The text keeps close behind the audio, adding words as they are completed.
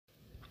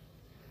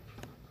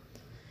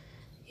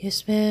You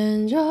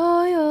spend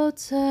all your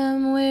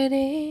time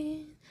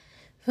waiting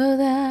for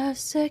that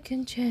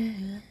second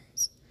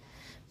chance,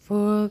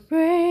 for a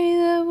break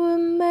that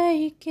would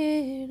make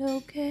it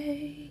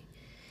okay.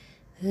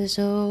 There's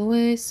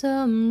always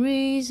some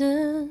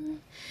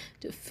reason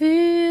to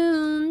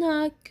feel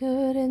not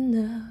good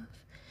enough,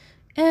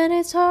 and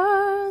it's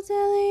hard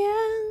till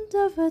the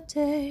end of a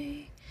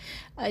day.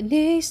 I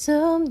need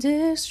some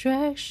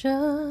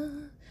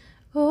distraction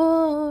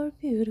or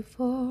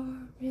beautiful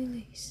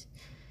release.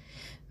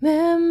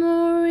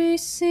 Memory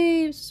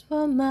seeps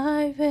from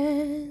my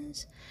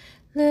veins.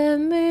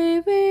 Let me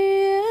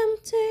be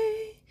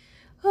empty.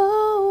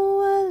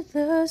 Oh,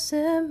 others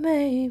and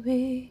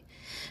maybe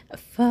I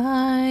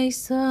find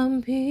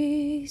some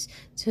peace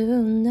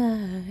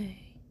tonight.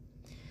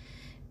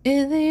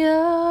 In the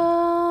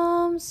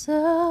arms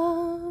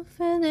of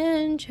an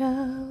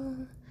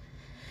angel,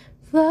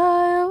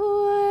 fly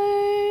away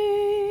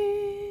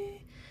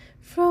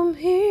from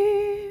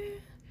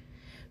here,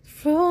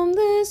 from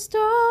this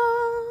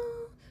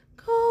dark,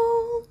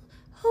 cold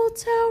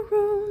hotel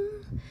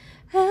room,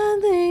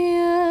 and the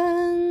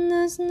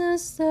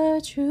endlessness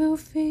that you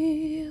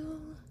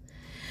feel.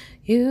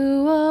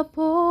 You are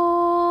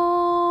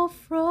born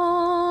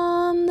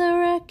from the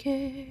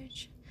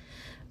wreckage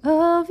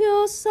of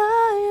your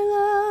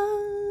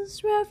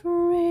silence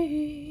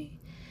reverie.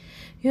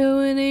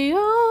 You're in the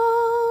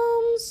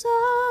arms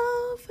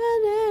of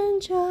an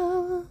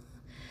angel.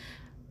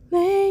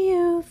 May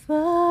you find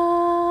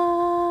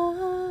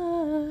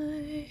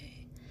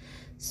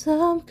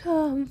some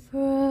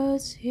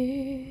comfort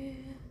here.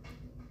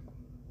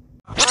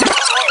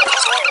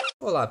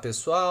 Olá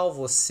pessoal,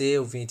 você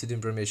ouvinte do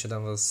Information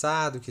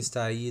Avançado que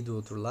está aí do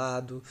outro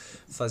lado,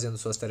 fazendo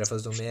suas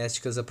tarefas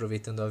domésticas,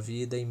 aproveitando a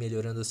vida e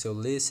melhorando o seu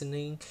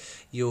listening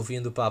e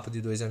ouvindo o papo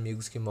de dois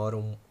amigos que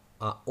moram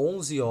a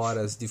 11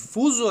 horas de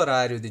fuso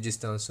horário de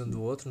distância um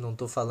do outro. Não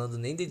estou falando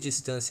nem de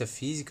distância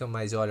física,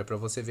 mas olha, para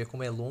você ver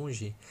como é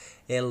longe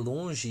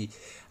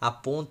a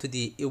ponto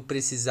de eu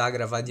precisar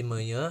gravar de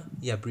manhã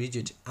e a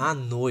Bridget à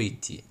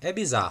noite. É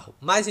bizarro,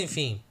 mas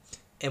enfim,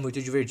 é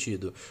muito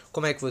divertido.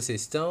 Como é que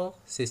vocês estão?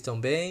 Vocês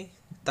estão bem?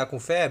 Tá com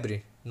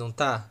febre? Não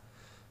tá?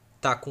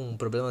 Tá com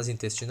problemas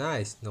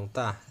intestinais? Não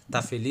tá?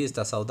 Tá feliz?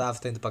 Tá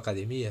saudável? Tá indo pra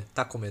academia?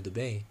 Tá comendo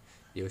bem?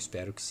 Eu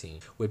espero que sim.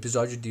 O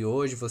episódio de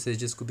hoje vocês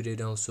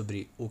descobrirão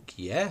sobre o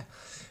que é,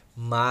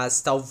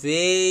 mas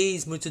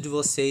talvez muitos de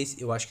vocês,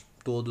 eu acho que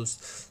todos,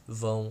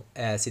 vão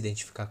se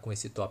identificar com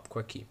esse tópico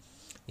aqui.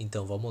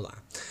 Então vamos lá.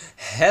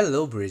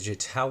 Hello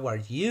Bridget, how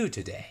are you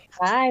today?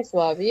 Hi,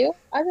 Flavio.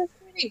 I'm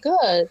pretty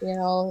good. You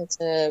know, it's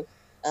a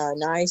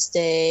nice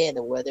day and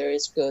the weather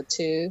is good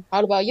too.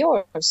 How about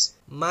yours?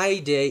 My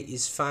day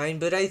is fine,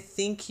 but I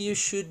think you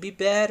should be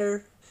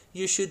better.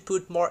 You should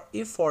put more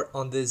effort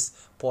on this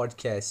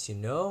podcast, you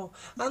know?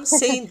 I'm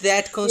saying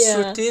that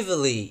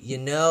constructively, you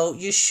know?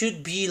 You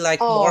should be like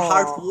more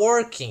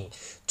hardworking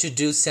to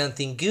do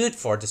something good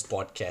for this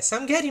podcast.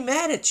 I'm getting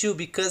mad at you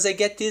because I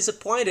get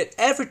disappointed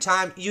every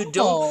time you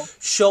don't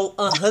show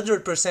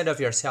 100%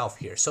 of yourself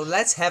here. So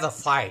let's have a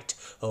fight,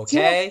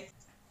 okay?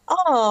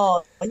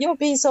 Oh, you're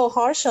being so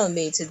harsh on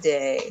me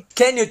today.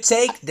 Can you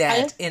take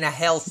that in a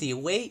healthy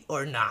way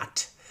or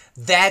not?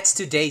 That's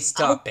today's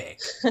topic.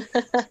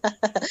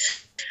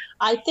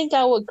 I think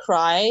I would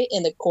cry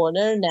in the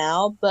corner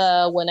now,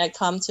 but when I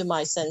come to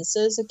my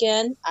senses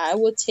again, I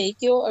would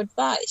take your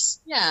advice.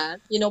 Yeah,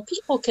 you know,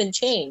 people can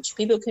change.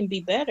 People can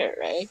be better,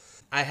 right?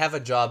 I have a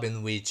job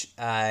in which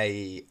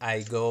I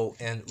go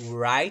and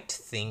write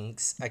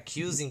things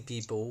accusing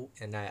people,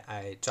 and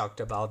I talked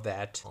about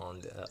that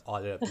on the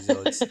other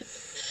episodes.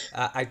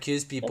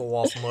 Accuse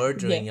people of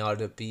murdering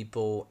other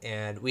people,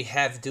 and we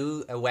have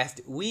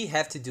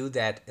to do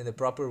that in the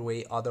proper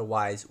way.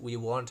 Otherwise, we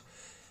won't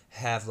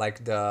have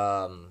like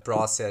the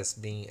process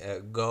being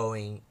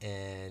going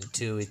and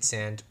to its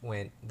end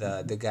when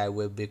the guy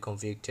will be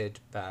convicted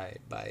by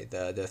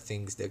the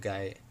things the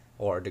guy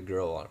or the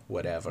girl or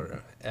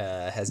whatever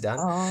has done.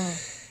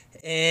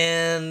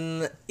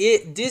 And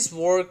this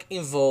work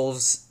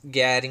involves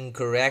getting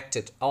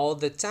corrected all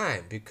the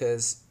time,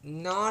 because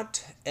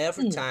not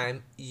every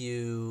time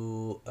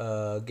you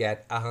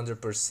get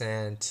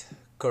 100%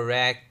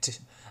 correct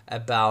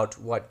about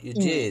what you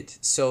did.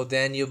 So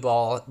then your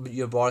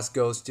boss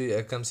comes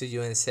to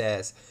you and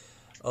says,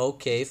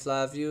 okay,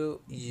 Flavio,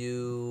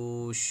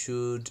 you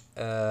should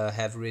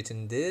have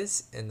written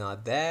this and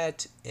not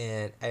that,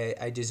 and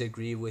I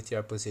disagree with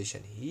your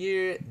position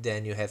here,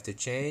 then you have to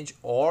change.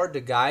 Or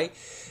the guy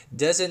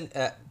doesn't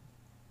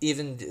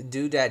even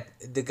do that.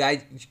 The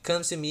guy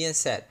comes to me and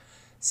say,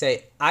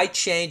 I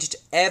changed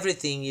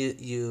everything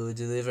you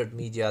delivered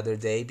me the other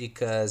day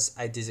because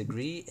I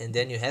disagree, and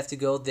then you have to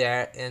go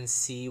there and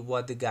see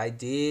what the guy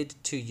did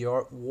to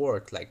your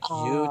work. Like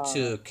you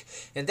took,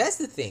 and that's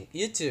the thing,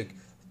 you took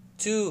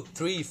 2,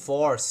 3,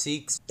 4,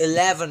 6,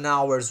 11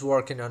 hours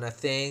working on a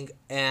thing,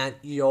 and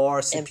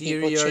your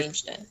superior and people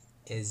changed it.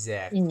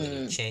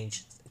 Exactly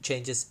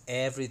changes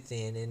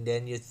everything, and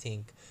then you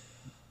think,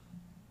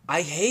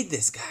 I hate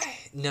this guy.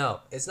 No,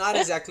 it's not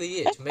exactly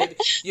it. Maybe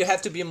you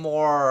have to be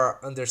more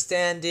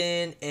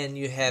understanding, and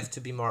you have to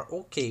be more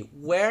okay.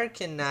 Where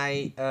can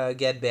I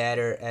get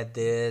better at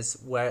this?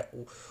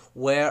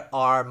 Where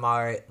are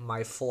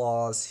my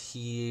flaws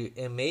here?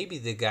 And maybe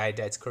the guy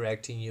that's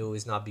correcting you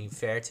is not being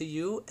fair to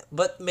you,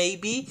 but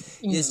maybe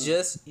it's Mm.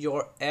 just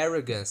your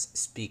arrogance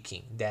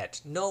speaking. That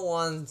no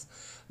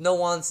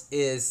one's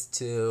is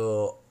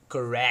to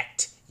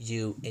correct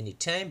you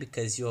anytime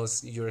because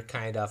you're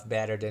kind of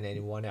better than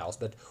anyone else.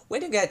 But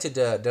when you get to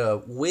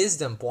the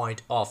wisdom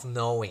point of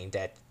knowing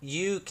that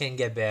you can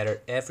get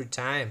better every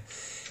time,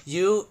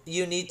 you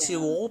need to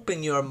Yeah. open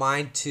your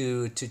mind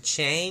to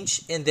change,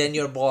 and then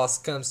your boss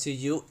comes to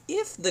you.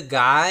 If the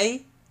guy,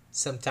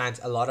 sometimes,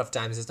 a lot of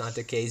times it's not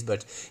the case, but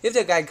if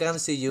the guy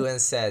comes to you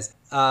and says,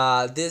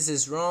 this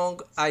is wrong,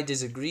 I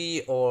disagree,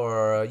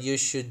 or you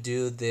should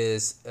do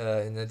this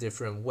in a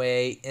different way,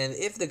 and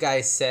if the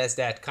guy says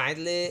that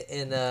kindly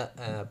in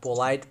a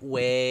polite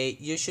way,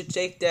 you should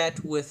take that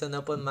with an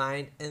open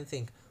mind and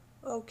think,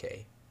 okay,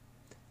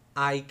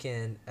 I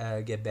can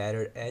get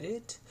better at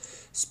it,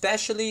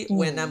 especially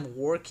when Mm. I'm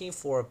working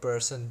for a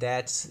person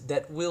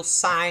that will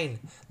sign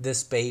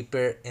this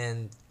paper and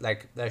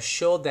like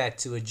show that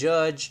to a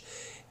judge,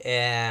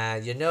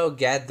 and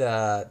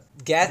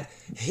get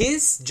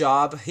his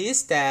job, his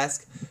task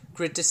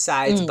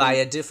criticized by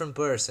Mm. a different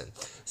person.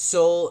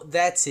 So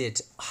that's it.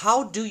 How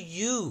do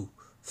you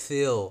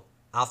feel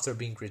after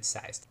being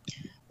criticized?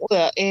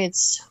 Well,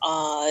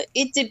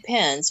 it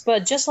depends, but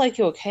just like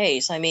your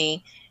case, I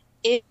mean,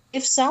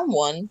 if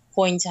someone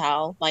points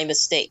out my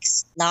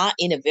mistakes, not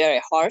in a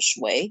very harsh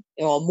way,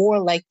 more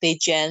like they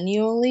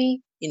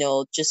genuinely,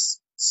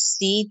 just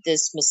see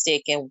this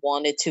mistake and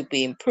want it to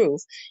be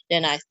improved,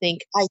 then I think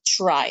I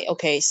try.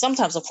 Okay,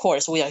 sometimes, of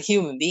course, we are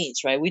human beings,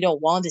 right? We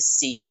don't want to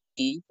see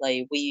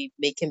like we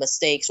making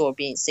mistakes or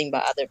being seen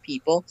by other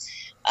people.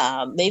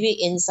 Maybe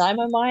inside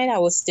my mind, I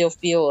would still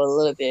feel a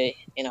little bit,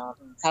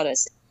 how do I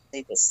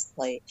say this,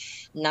 like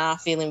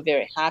not feeling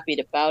very happy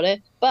about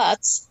it. But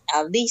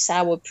at least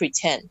I would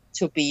pretend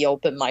to be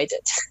open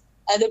minded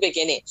at the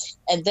beginning,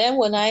 and then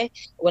when I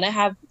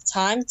have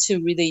time to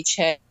really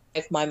check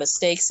my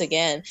mistakes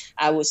again,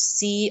 I would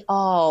see,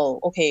 oh,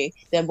 okay.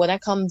 Then when I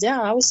come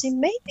down, I would see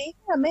maybe,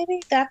 yeah,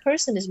 maybe that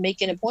person is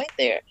making a point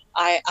there.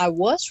 I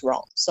was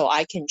wrong, so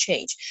I can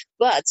change.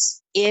 But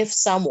if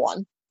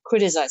someone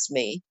criticizes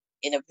me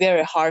in a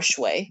very harsh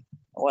way,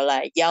 or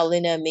like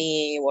yelling at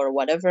me or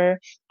whatever,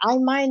 I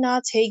might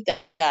not take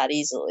that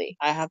easily.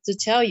 I have to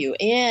tell you.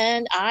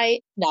 And I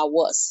now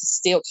was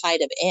still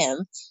kind of am.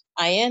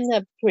 I am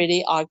a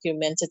pretty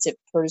argumentative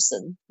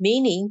person,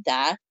 meaning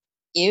that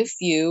if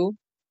you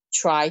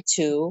try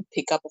to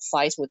pick up a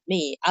fight with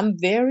me, I'm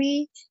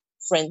very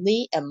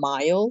friendly and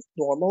mild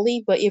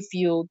normally, but if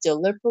you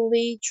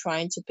deliberately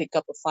trying to pick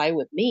up a fight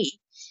with me,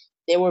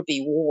 there will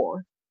be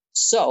war.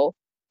 So,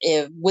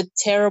 if with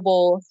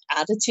terrible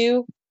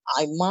attitude,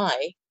 I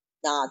might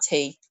not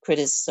take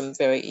criticism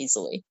very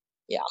easily.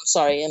 Yeah, I'm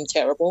sorry, I'm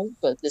terrible,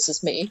 but this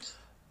is me.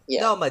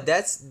 Yeah, No, but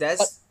that's but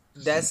that's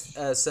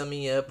that's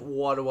summing up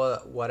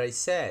what I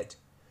said.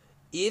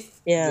 If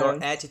your yeah,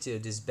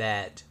 attitude is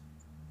bad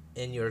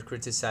and you're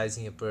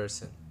criticizing a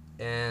person,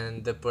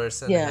 and the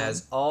person yeah.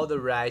 has all the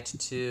right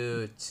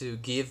to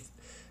give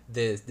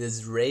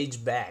this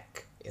rage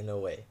back in a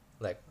way,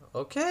 like,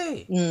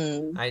 okay,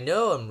 Mm. I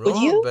know I'm Would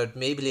wrong, you? but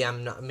maybe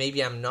I'm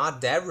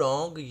not that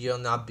wrong. You're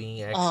not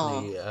being Oh,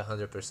 actually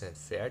 100%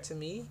 fair to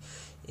me.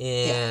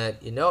 yeah.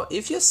 And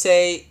if you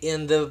say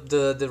in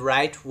the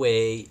right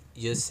way,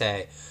 you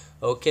say,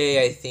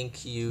 okay, I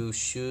think you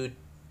should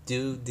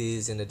do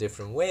this in a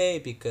different way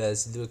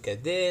because look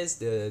at this,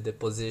 the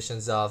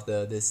positions of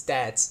the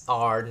stats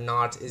are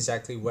not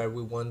exactly where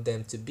we want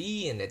them to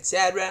be, and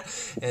etc.,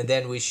 and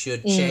then we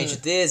should Mm.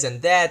 change this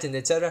and that and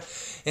etc.,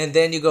 and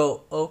then you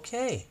go,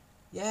 okay,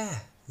 yeah,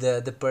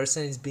 the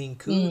person is being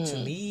cool to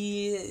Mm.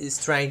 me,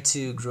 is trying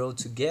to grow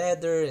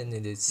together, and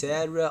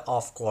etc.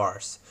 Of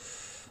course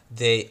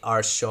they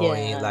are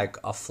showing Yeah. like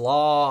a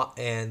flaw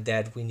and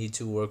that we need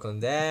to work on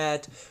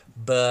that.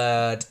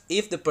 But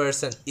if the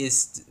person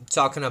is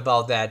talking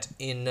about that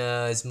in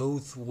a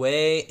smooth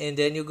way, and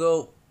then you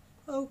go,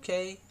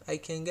 okay, I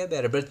can get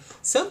better. But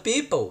some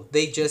people,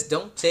 they just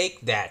don't take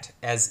that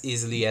as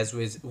easily as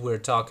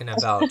we're talking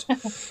about,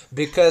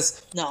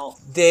 because No.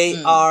 they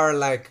Mm. are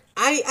like,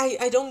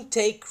 I don't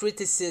take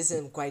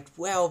criticism quite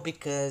well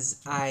because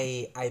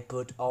I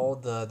put all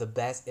the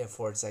best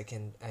efforts I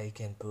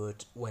can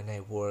put when I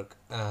work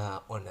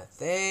on a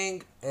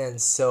thing.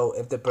 And so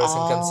if the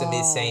person comes to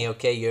me saying, Oh,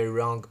 okay, you're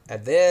wrong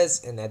at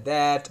this and at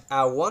that,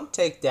 I won't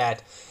take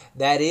that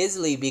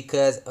easily,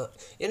 because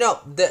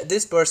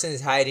this person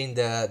is hiding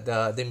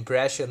the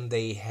impression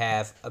they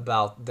have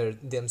about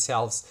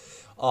themselves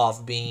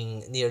of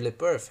being nearly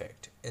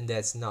perfect, and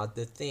that's not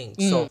the thing.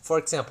 mm. So for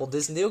example,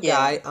 this new Yeah.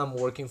 guy I'm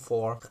working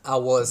for, I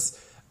was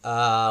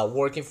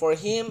working for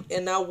him,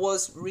 and I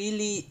was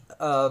really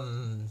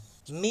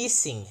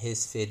missing his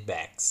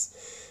feedbacks,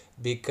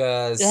 Yeah.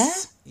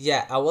 because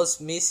yeah, I was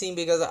missing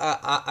because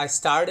I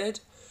started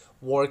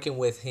working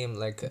with him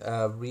like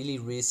really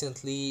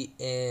recently,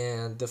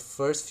 and the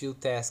first few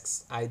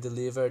tasks I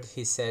delivered,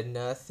 he said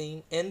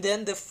nothing, and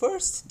then the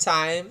first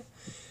time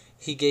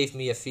he gave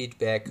me a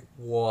feedback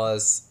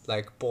was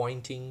like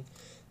pointing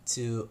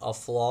to a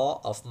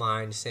flaw of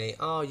mine, saying,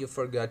 "Oh, you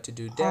forgot to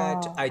do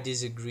that. I Oh.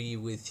 disagree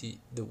with you,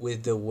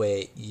 with the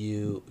way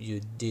you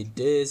did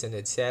this and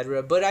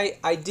etc." But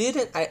I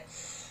didn't.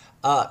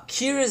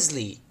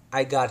 Curiously,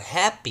 I got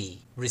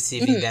happy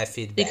receiving Mm, that because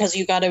feedback.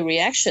 you got a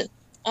reaction.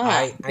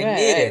 Ah, I right, right,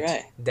 needed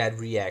right, that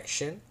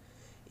reaction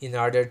in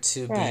order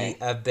to be right.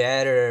 a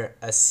better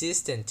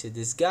assistant to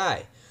this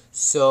guy.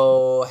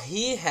 So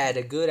he had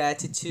a good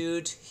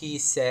attitude. He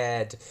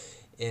said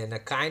in a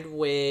kind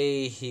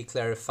way, he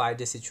clarified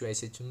the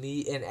situation to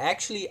me, and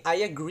actually I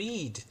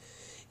agreed.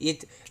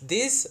 It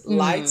this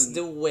lights Mm,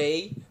 the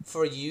way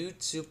for you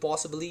to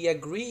possibly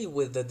agree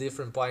with the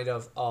different point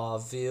of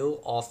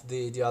view of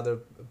the other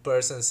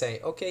person,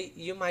 saying, okay,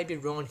 you might be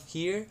wrong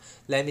here,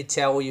 let me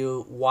tell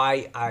you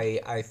why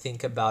I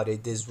think about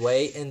it this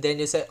way, and then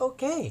you say,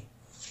 okay,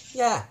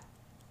 yeah,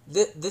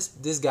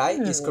 this guy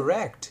is mm,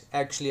 correct,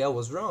 actually I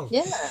was wrong.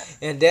 yeah.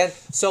 And then,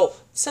 so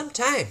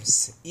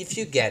sometimes if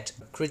you get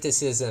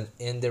criticism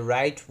in the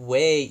right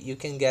way, you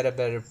can get a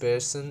better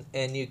person,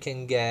 and you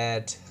can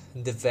get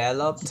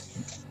developed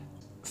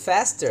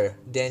faster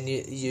than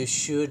you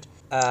should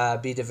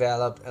be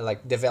developed,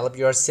 like develop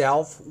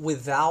yourself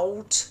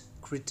without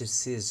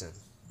criticism.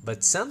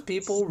 But some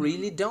people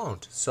really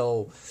don't.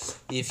 So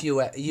if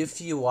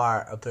you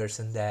are a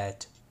person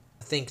that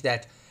think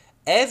that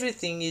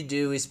everything you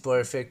do is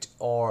perfect,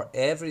 or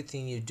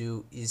everything you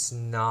do is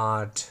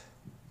not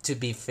to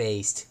be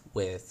faced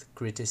with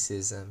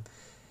criticism,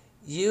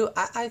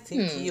 I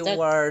think Hmm, you that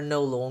are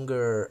no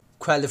longer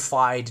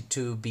qualified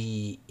to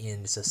be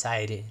in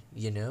society,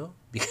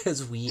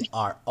 because we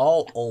are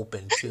all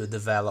open to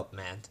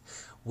development.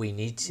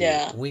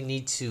 yeah. We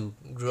need to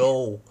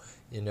grow.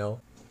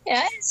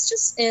 Yeah, it's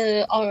just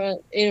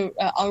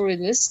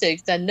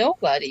unrealistic that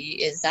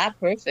nobody is that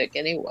perfect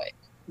anyway.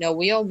 No,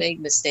 we all make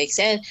mistakes.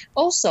 And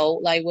also,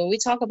 like when we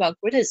talk about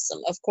criticism,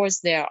 of course,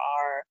 there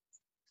are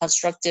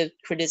constructive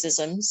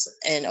criticisms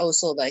and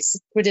also like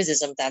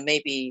criticism that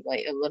may be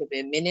like a little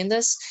bit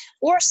meaningless,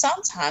 or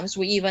sometimes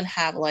we even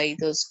have like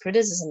those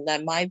criticism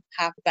that might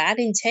have bad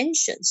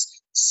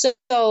intentions. So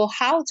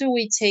how do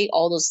we take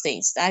all those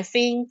things? I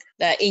think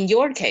that in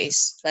your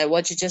case, like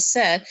what you just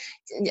said,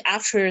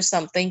 after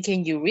some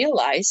thinking you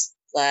realize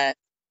that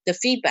the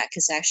feedback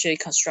is actually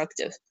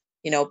constructive,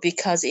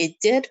 because it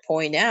did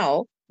point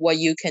out what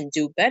you can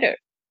do better,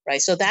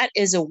 right? So that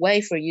is a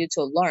way for you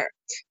to learn.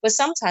 But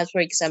sometimes,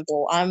 for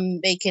example, I'm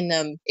making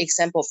an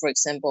example, for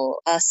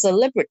example,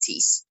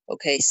 celebrities,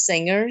 okay,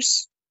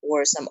 singers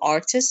or some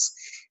artists,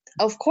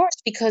 of course,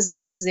 because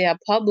they are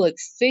public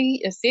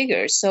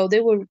figures, so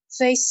they will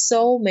face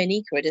so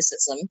many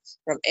criticism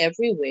from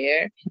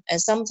everywhere.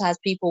 And sometimes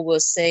people will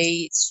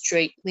say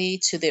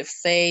straightly to their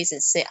face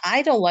and say,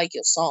 I don't like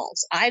your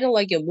songs, I don't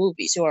like your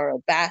movies, you are a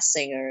bad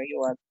singer,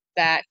 you are a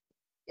bad,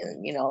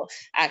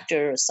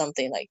 actor or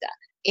something like that.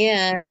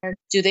 And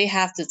do they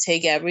have to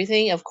take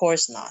everything? Of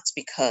course not,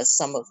 because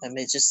some of them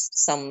is just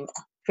some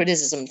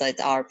criticism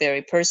that are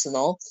very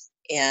personal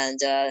and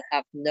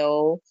have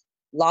no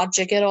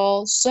logic at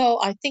all. So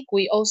I think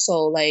we also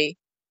like,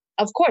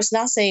 of course,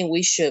 not saying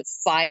we should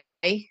fight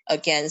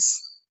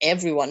against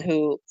everyone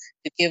who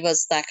to give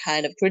us that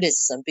kind of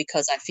criticism,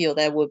 because I feel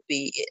that would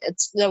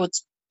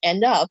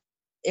end up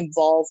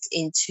involved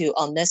into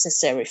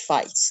unnecessary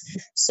fights.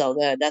 So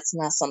that's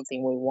not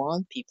something we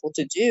want people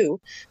to do.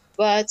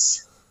 But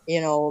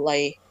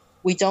like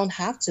we don't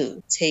have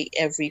to take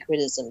every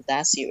criticism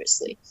that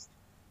seriously.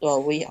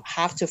 Well, we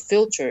have to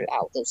filter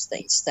out those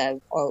things that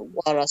are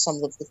what are some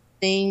of the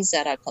things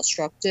that are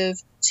constructive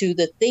to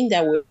the thing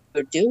that we're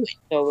doing.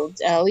 So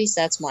at least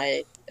that's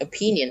my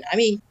opinion. I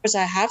mean, of course,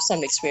 I have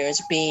some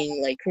experience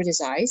being like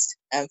criticized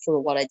for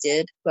what I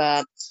did,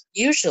 but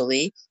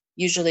usually,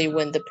 usually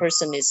when the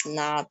person is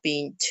not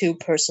being too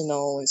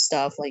personal and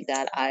stuff like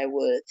that, I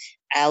would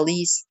at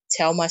least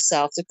tell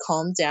myself to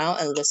calm down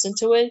and listen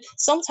to it.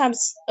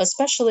 Sometimes,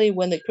 especially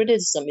when the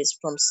criticism is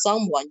from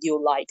someone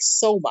you like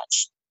so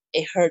much,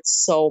 it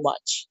hurts so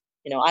much.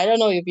 I don't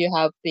know if you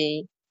have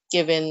been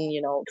given,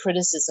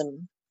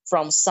 criticism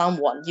from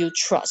someone you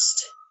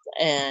trust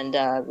and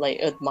like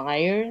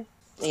admire.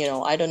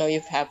 I don't know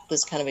if you have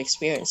this kind of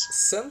experience.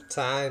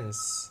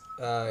 Sometimes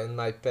in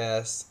my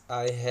past,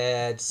 I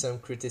had some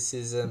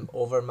criticism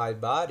over my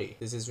body.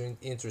 This is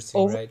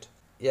interesting, Over right?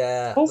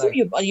 Yeah, over like,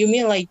 you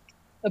mean like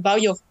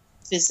about your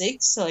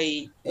physics,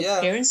 like yeah.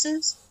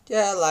 appearances?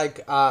 Yeah,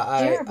 like I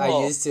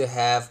Terrible. used to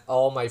have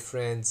all my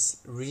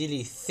friends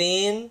really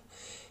thin,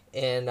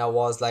 and I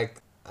was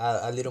like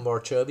a little more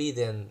chubby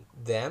than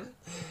them,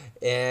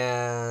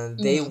 and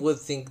they Mm, would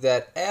think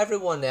that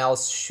everyone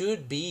else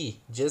should be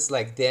just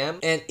like them,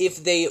 and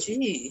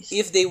jeez.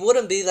 if they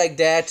wouldn't be like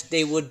that,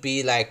 they would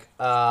be like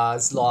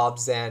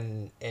slobs,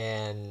 and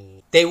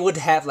they would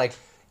have like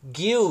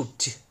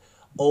guilt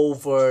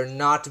over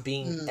not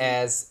being Mm,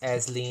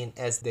 as lean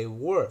as they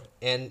were,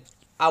 and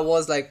I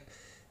was like,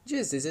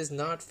 just this is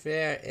not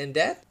fair, and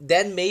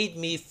that made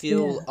me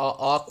feel Yeah.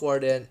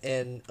 awkward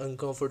and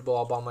uncomfortable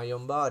about my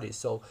own body.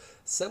 So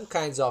some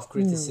kinds of Mm.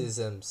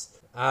 criticisms,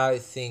 I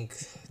think,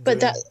 But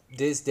that, during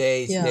these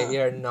days, yeah, they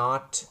are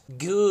not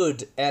good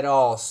at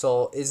all. So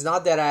it's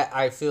not that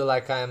I feel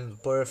like I'm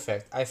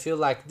perfect. I feel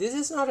like this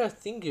is not a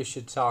thing you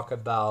should talk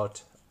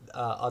about,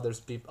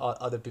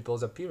 other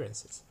people's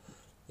appearances,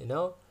 you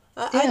know.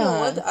 I don't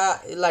want, yeah.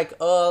 like,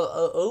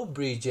 oh,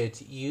 Bridget,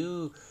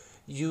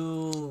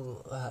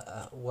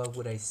 what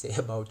would I say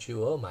about you?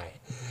 Oh my,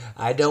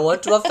 I don't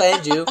want to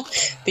offend you.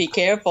 Be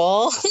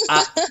careful.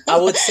 I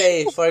would say,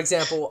 for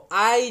example,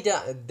 I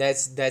don't,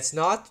 that's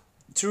not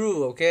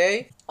true,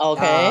 okay.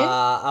 Okay.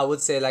 I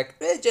would say, like,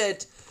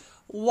 Bridget,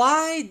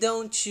 why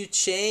don't you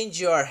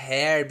change your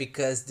hair,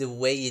 because the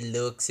way it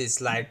looks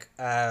is like,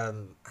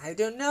 I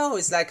don't know,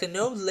 it's like an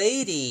old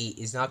lady.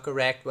 It's not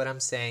correct what I'm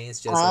saying, it's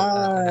just an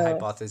Ah,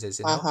 hypothesis,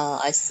 uh-huh,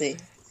 I see.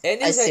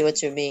 and I it's see like,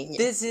 what you mean. Yeah.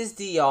 this is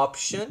the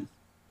option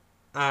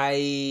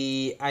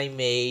I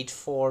made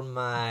for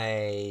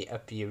my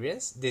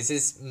appearance. This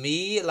is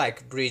me,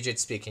 like Bridget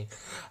speaking.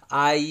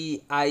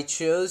 I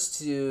chose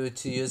to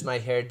use my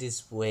hair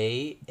this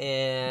way,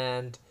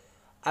 and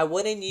I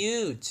wanted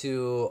you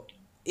to,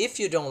 if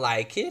you don't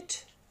like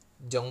it,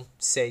 don't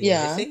say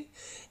Yeah. anything.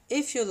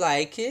 If you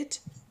like it,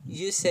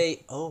 you say,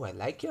 "Oh, I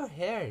like your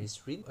hair.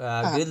 It's really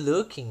Uh, good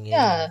looking,"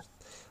 yeah. and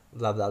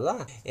blah blah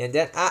blah. And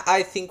then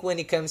I think when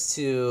it comes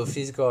to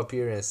physical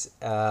appearance,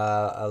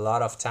 a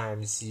lot of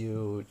times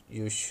you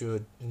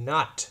should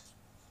not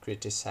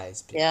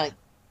criticize Yeah. people.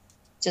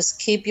 Just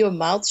keep your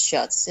mouth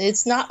shut.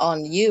 It's not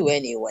on you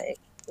anyway.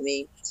 I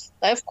mean,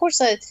 like, of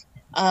course,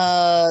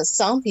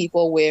 some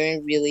people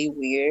wearing really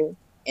weird,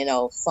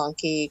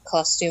 funky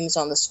costumes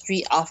on the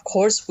street. Of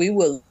course, we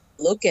will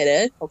look at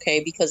it, okay,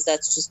 because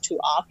that's just too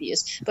obvious.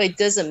 But it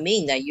doesn't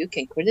mean that you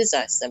can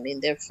criticize them in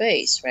their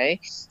face, right?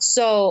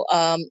 So,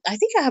 I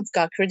think I have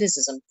got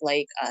criticism,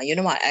 like,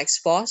 my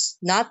ex boss,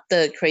 not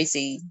the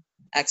crazy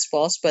ex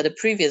boss, but the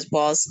previous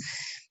boss,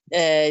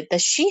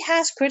 that she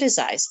has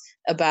criticized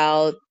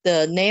about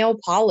the nail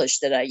polish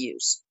that I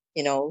use.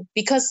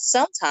 Because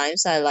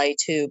sometimes I like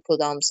to put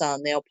on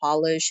some nail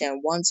polish, and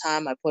one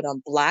time I put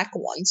on black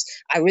ones.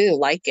 I really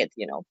like it.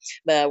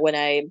 But when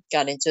I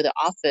got into the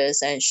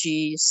office and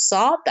she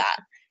saw that,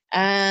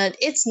 and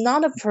it's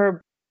none of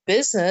her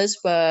business,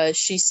 but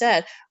she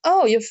said,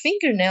 "Oh, your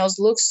fingernails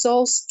look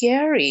so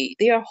scary.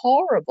 They are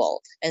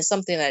horrible," and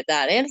something like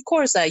that. And of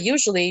course,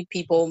 usually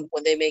people,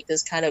 when they make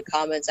this kind of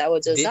comments, I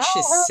would just, Did "Oh, she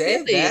huh, say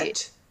really?"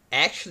 that?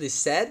 Actually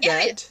said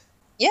Yeah, that?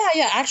 yeah,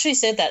 yeah, actually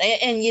said that.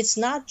 And it's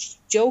not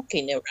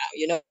joking around.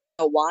 You know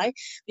why?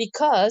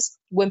 Because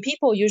when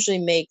people usually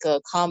make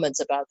comments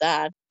about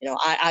that,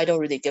 I don't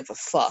really give a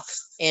fuck.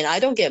 And I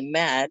don't get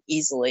mad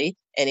easily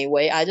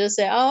anyway. I just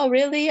say, "Oh,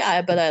 really?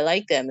 But I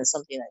like them," and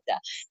something like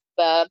that.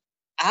 But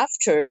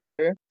after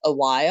a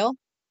while,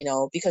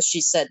 because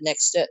she said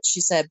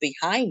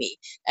behind me,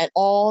 and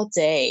all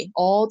day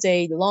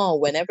long,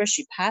 whenever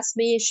she passed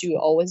me, she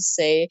would always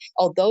say,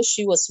 although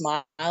she was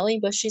smiling,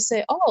 but she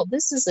said, "Oh,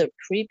 this is a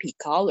creepy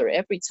color.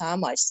 Every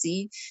time I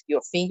see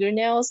your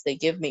fingernails, they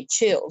give me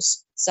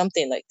chills."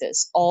 Something like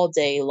this all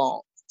day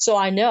long. So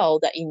I know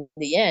that in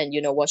the end,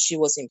 what she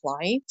was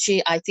implying.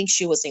 I think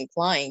she was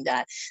implying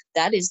that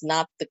that is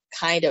not the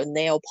kind of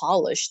nail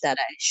polish that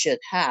I should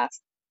have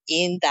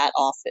in that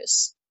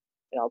office.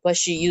 But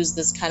she used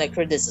this kind of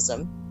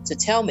criticism to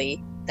tell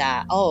me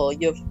that, "Oh,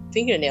 your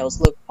fingernails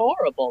look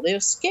horrible.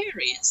 They're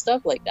scary," and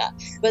stuff like that.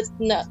 But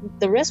no,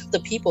 the rest of the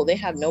people, they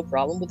have no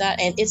problem with that,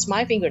 and it's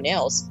my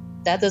fingernails.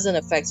 That doesn't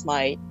affect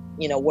my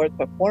work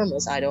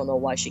performance. I don't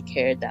know why she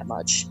cared that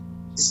much. She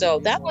could So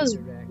be that more was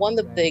direct, one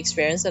of the right?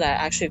 experience that I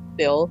actually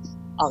feel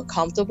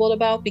uncomfortable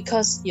about,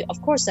 because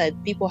of course that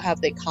people have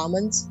their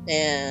comments,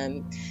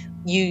 and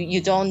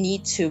you don't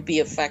need to be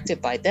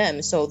affected by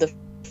them. So the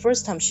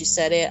first time she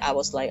said it, I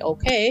was like,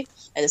 okay.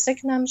 And the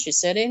second time she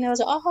said it, and I was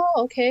like,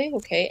 oh, okay,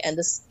 okay. And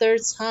the third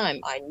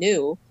time, I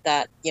knew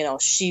that,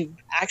 she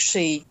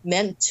actually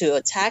meant to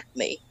attack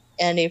me,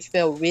 and it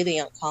felt really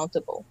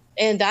uncomfortable.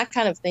 And that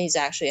kind of things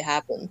actually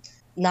happen,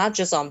 not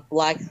just on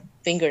black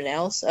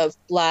fingernails, of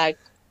black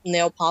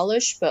nail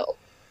polish, but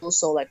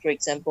also, like, for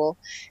example,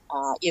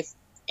 if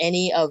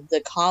any of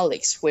the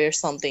colleagues wear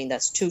something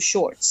that's too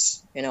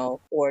shorts,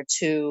 or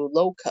too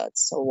low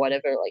cuts or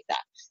whatever like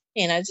that.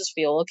 And I just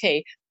feel,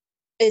 okay,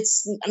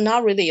 it's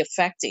not really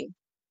affecting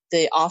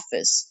the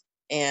office.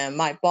 And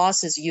my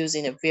boss is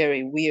using a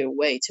very weird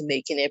way to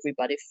making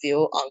everybody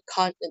feel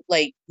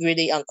like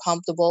really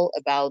uncomfortable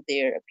about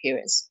their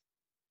appearance.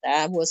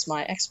 That was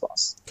my ex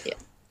boss. Yeah.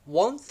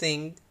 One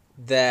thing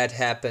that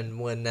happened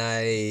when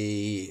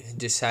I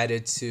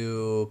decided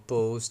to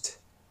post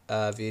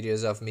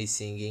videos of me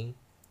singing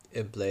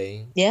and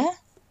playing, Yeah.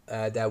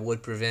 that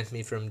would prevent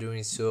me from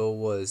doing so,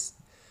 was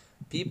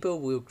people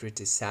will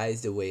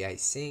criticize the way I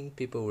sing,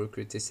 people will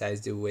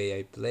criticize the way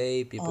I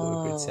play, people will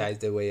Oh, criticize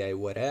the way I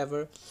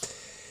whatever.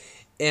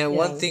 And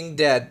one yeah. thing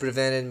that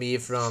prevented me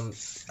from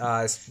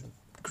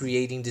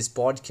creating this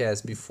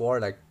podcast before,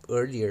 like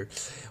earlier,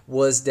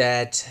 was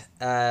that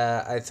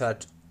I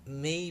thought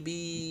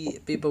maybe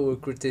people will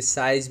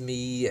criticize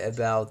me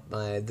about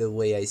the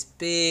way I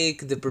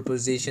speak, the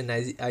preposition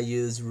I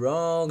use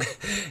wrong,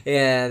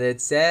 and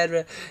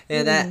etc.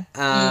 And Mm,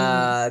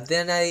 mm,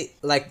 then I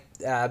like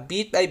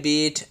bit by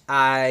bit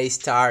I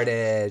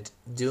started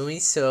doing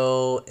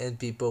so, and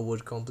people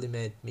would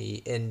compliment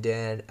me. And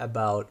then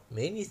about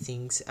many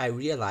things I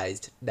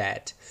realized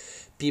that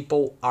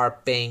people are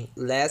paying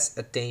less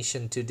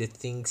attention to the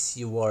things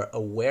you are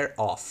aware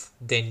of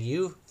than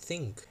you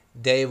think.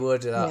 They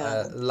would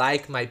yeah,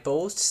 like my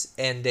posts,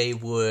 and they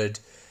would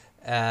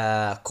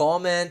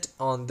comment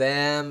on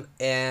them,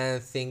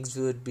 and things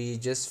would be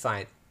just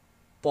fine.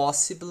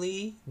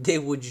 Possibly they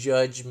would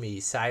judge me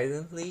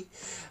silently,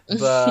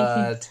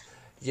 but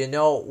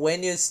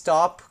when you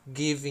stop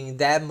giving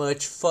that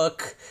much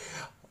fuck,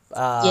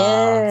 uh,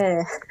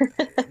 yeah,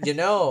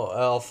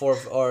 for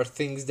or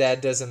things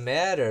that doesn't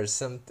matter,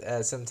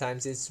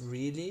 sometimes it's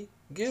really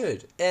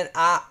good. And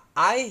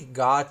I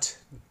got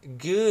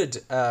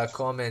good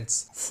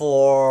comments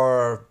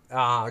for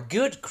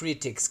good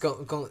critics,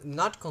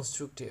 not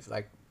constructive,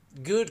 like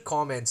good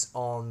comments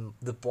on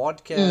the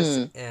podcast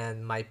mm,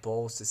 and my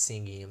posts,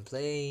 singing and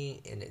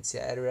playing and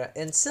etc.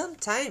 And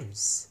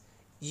sometimes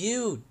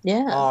you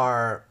yeah,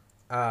 are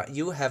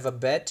you have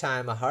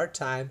a hard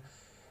time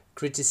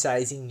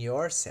criticizing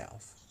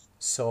yourself.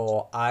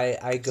 So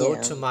I go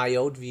yeah, to my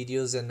old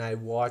videos and I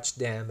watch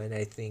them and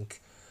I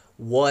think,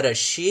 what a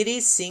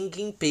shitty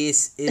singing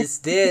piece is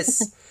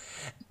this?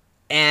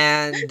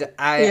 And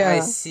I yeah,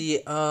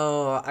 see,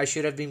 oh, I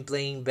should have been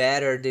playing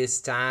better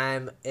this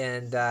time,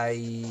 and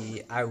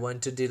I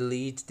want to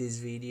delete this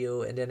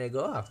video, and then I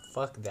go, oh,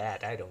 fuck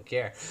that, I don't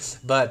care.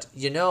 But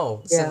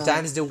yeah.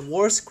 sometimes the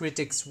worst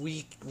critics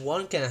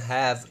one can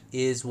have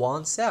is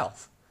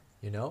oneself,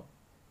 you know.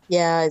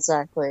 Yeah,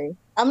 exactly.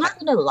 I'm not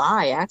gonna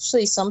lie.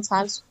 Actually,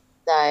 sometimes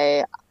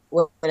I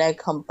when I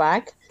come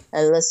back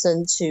and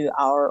listen to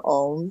our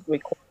own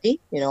recording,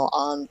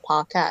 on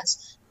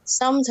podcast.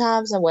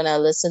 Sometimes when I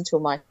listen to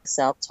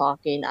myself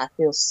talking, I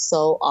feel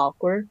so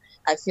awkward.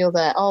 I feel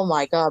that, oh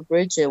my God,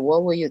 Bridget,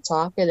 what were you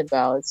talking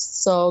about? It's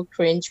so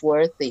cringe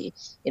worthy.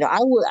 I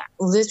would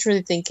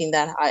literally thinking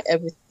that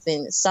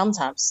everything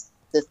sometimes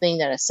the thing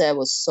that I said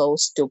was so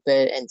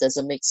stupid and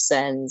doesn't make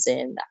sense,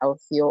 and I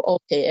feel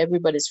okay.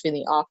 Everybody's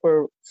feeling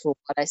awkward for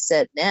what I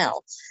said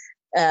now.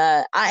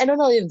 I don't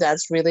know if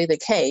that's really the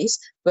case,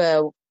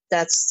 but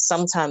that's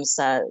sometimes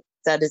that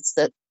is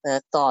the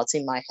thoughts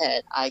in my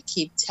head. I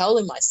keep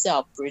telling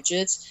myself,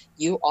 Bridget,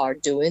 you are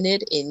doing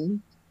it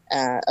in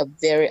a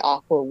very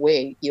awkward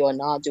way. You are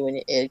not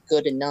doing it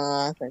good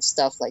enough and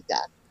stuff like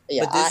that.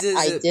 Yeah, But I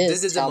did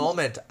this is the tell my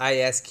moment I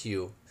ask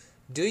you: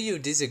 do you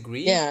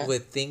disagree yeah.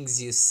 with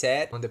things you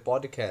said on the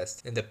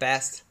podcast in the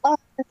past? Uh,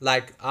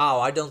 Like, oh,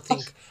 I don't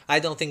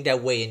think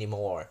that way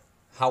anymore.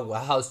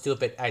 How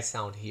stupid I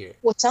sound here.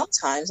 Well,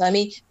 sometimes I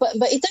mean, but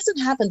it doesn't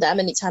happen that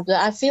many times. But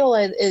I feel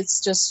like it's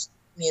just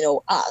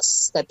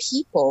us, the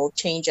people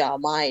change our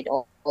mind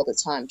all the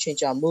time,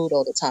 change our mood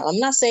all the time. I'm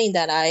not saying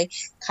that I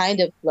kind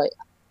of like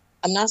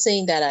I'm not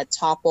saying that I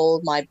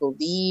toppled my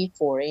belief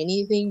or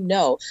anything.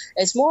 No,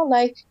 it's more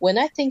like when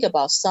I think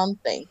about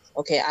something.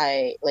 Okay,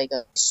 I like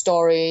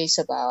stories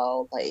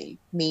about like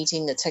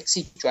meeting the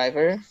taxi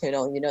driver.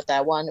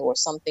 That one or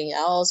something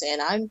else.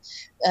 And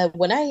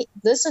when I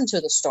listen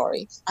to the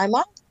story, I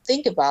might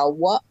think about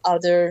what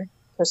other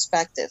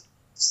perspectives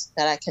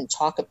that I can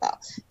talk about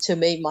to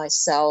make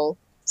myself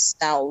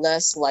sound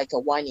less like a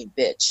whiny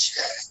bitch.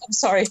 I'm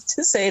sorry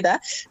to say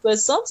that, but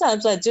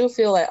sometimes I do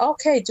feel like,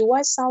 okay, do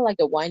I sound like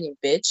a whiny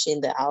bitch in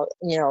the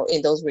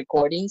in those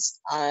recordings?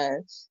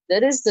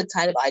 That is the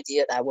kind of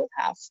idea that I would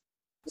have.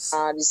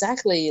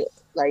 Exactly,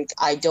 like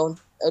I don't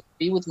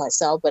agree with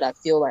myself, but I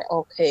feel like,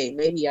 okay,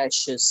 maybe I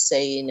should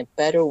say in a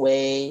better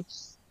way,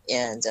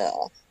 and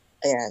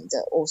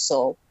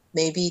also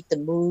maybe the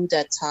mood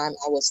that time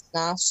I was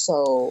not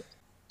so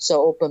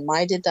open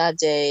minded that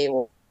day,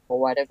 or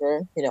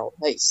whatever,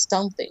 like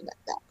something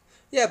like that.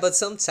 Yeah, but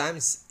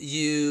sometimes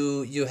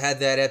you had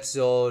that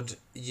episode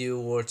you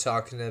were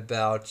talking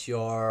about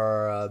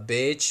your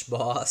bitch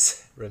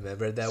boss.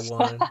 Remember that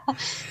one?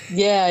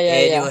 Yeah, yeah,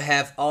 And you yeah,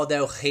 have all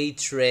that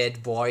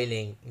hatred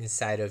boiling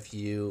inside of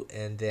you,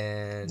 and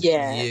then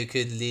yeah, you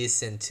could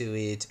listen to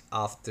it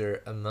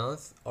after a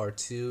month or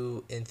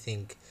two and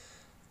think,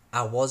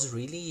 I was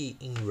really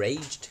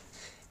enraged,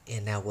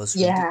 and I was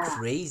really yeah,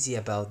 crazy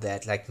about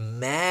that, like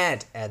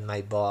mad at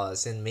my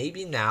boss. And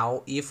maybe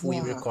now, if we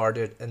yeah,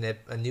 recorded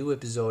a new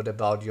episode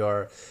about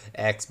your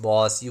ex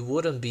boss, you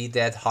wouldn't be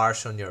that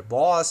harsh on your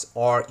boss,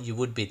 or you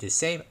would be the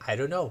same. I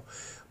don't know.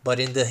 But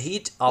in the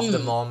heat of the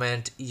mm,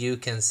 moment, you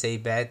can say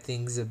bad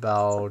things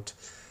about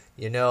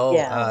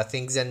yeah,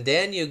 things, and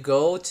then you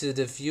go to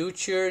the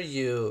future,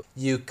 you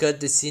cut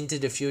the scene to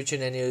the future,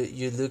 and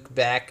you look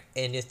back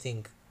and you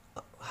think,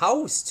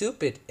 how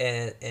stupid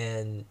and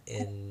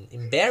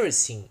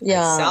embarrassing I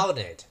yeah,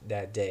 sounded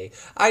that day.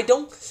 I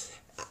don't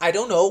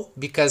know,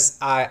 because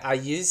I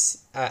use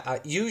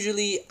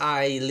Usually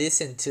I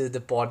listen to the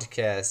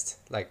podcast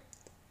like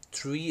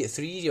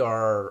three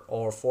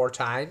or four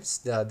times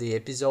the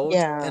episode,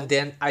 Yeah. and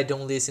then I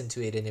don't listen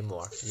to it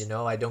anymore.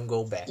 I don't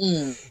go back.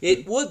 Mm.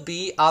 It would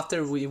be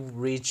after we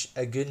reach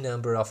a good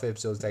number of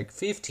episodes, like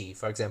 50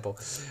 for example,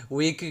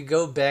 we could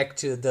go back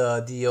to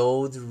the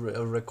old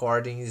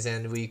recordings,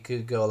 and we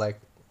could go like,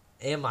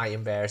 am I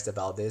embarrassed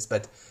about this?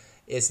 But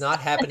it's not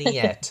happening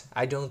yet.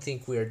 I don't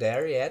think we're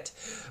there yet,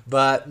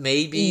 but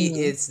maybe Mm.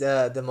 it's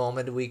the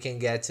moment we can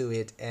get to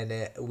it, and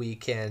we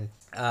can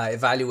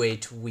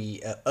evaluate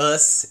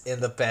us in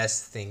the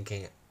past,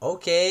 thinking,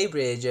 okay,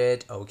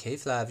 Bridget, okay,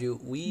 Flavio,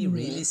 we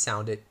really Mm.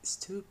 sounded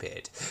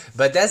stupid.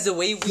 But that's the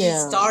way we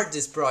Yeah. start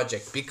this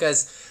project,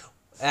 because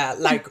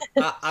like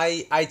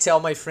I tell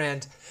my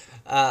friend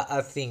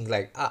a thing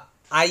like,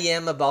 I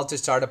am about to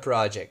start a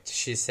project,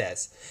 she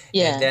says. And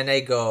Yeah. then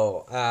I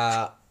go,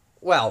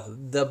 well,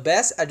 the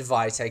best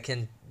advice I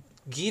can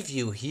give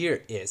you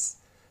here is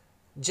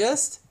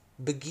just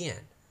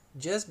begin.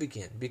 Just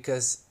begin,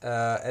 because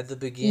at the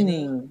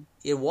beginning Mm.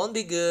 it won't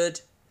be good,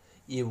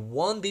 it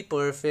won't be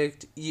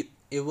perfect,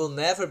 it will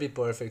never be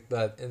perfect,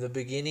 but in the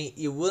beginning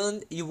it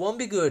won't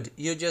be good.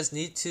 You just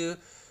need to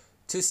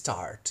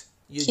start.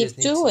 You just Keep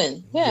need to,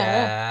 doing. Yeah.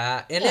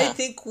 yeah. And I Yeah.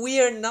 think we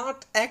are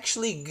not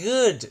actually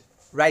good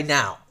right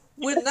now.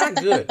 We're not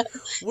good.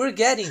 We're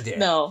getting there.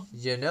 No.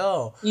 You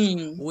know,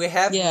 Mm. we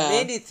have Yeah.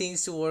 many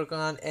things to work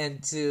on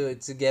and to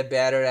get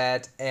better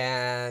at.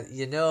 And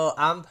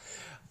I'm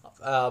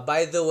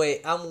by the way,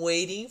 I'm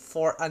waiting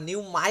for a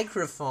new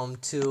microphone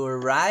to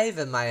arrive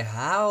at my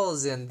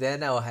house, and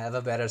then I'll have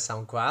a better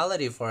sound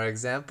quality, for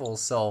example.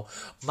 So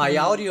my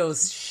Mm.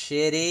 audio's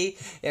shitty,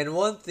 and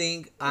one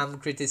thing, I'm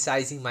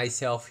criticizing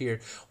myself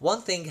here.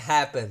 One thing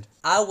happened.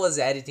 I was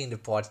editing the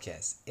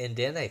podcast, and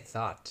then I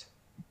thought,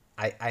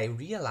 I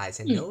realized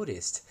and Mm.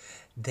 noticed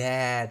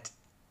that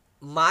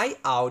my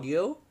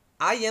audio,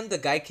 I am the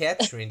guy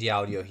capturing the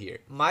audio here.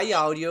 My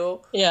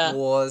audio Yeah.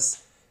 was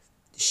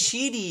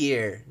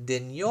shittier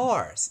than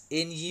yours,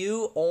 and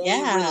you only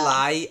Yeah.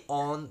 rely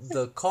on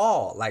the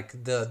call,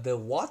 like the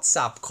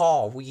WhatsApp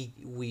call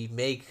we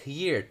make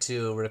here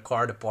to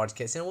record a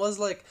podcast. And it was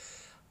like,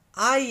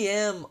 I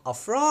am a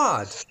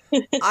fraud.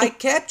 I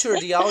capture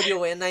the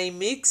audio and I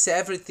mix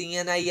everything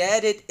and I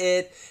edit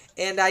it,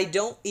 and I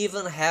don't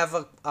even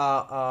have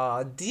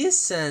a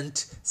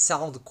decent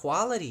sound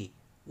quality.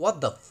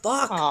 What the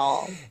fuck?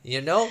 Oh.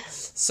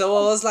 So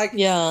I was like,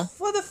 Yeah.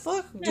 what the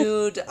fuck,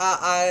 dude?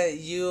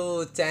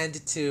 You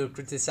tend to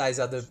criticize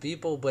other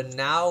people, but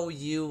now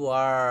you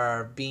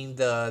are being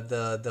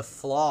the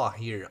flaw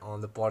here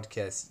on the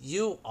podcast.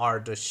 You are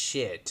the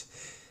shit,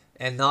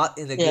 and not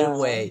in a good Yeah.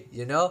 way.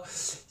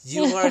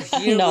 You are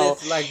here No.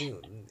 with like,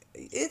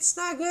 it's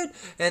not good.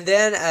 And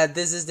then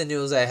this is the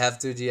news I have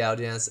to the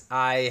audience.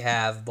 I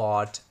have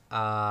bought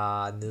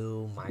a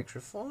new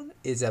microphone.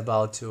 It's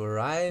about to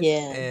arrive,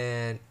 Yeah.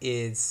 and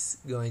it's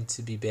going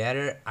to be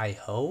better, I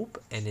hope,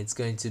 and it's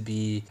going to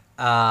be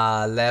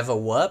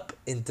level up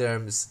in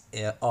terms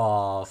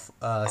of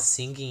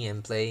singing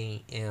and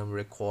playing and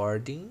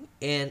recording.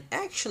 And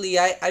actually,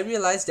 I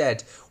realized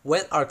that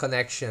when our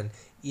connection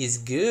is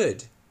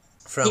good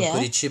from Yeah.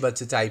 Curitiba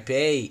to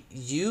Taipei,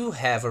 you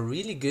have a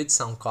really good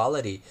sound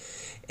quality,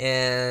 Oh.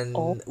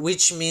 and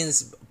which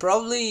means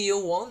probably you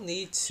won't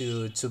need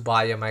to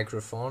buy a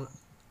microphone.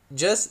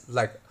 Just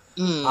like,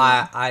 Mm.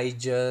 I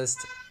just,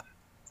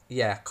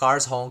 yeah,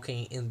 cars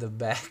honking in the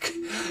back.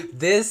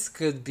 This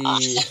could Ah.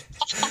 be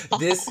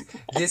this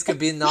this could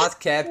be not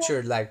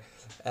captured like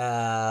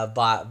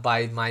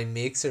by my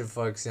mixer,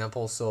 for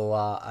example. So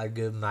a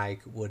good mic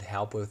would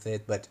help with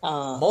it, but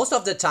Uh, most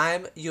of the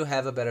time you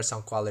have a better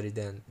sound quality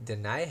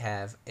than I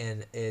have,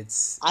 and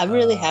it's I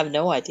really have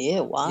no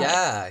idea why.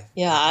 yeah.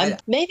 Yeah,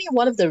 maybe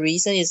one of the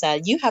reason is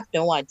that you have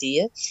no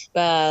idea,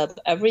 but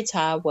every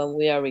time when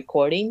we are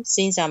recording,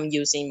 since I'm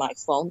using my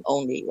phone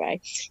only,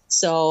 right?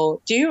 So,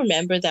 do you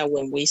remember that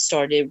when we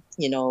started,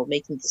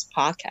 making this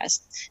podcast,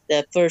 the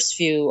first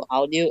few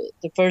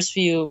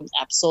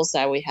episodes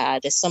that we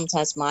had, that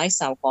sometimes my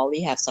sound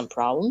quality have some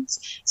problems.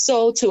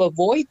 So, to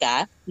avoid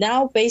that, now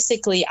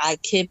basically I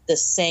keep the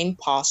same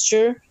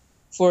posture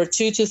for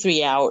 2 to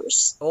 3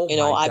 hours. Oh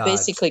my I god.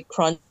 basically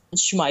crunch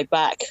my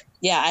back.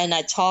 Yeah, and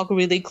I talk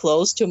really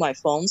close to my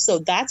phone. So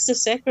that's the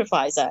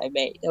sacrifice that I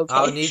made.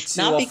 I'll Okay. need to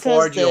Not because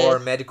afford your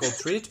medical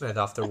treatment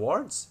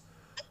afterwards.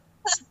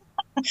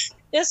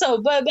 yeah,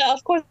 so but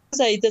of course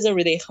it doesn't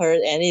really hurt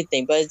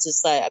anything, but it's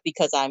just like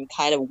because I'm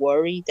kind of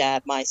worried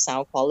that my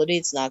sound quality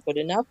is not good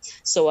enough.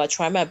 So I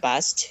try my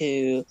best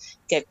to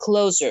get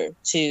closer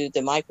to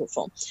the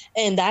microphone.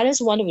 And that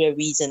is one of the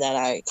reasons that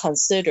I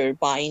consider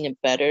buying a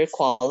better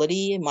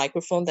quality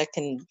microphone that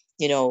can,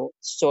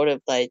 sort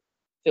of like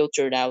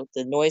filtered out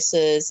the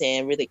noises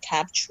and really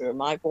capture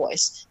my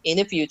voice in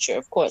the future.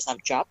 Of course, I'm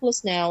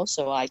jobless now,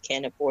 so I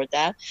can't afford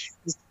that.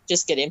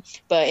 Just kidding.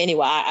 But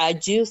anyway, I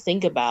do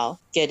think about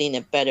getting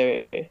a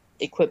better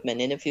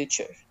equipment in the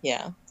future.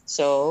 Yeah.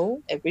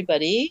 So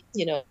everybody,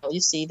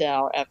 you see that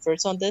our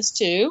efforts on this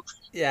too.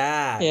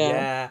 Yeah,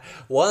 Yeah.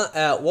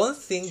 yeah. One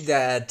thing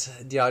that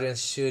the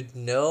audience should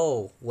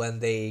know when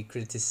they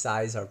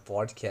criticize our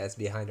podcast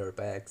behind our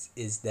backs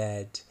is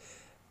that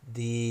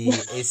the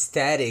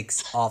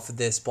aesthetics of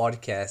this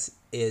podcast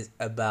is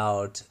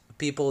about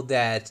people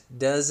that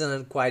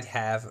doesn't quite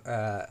have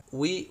Uh,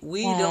 we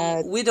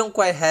don't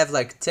quite have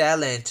like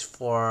talent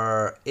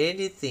for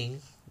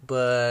anything,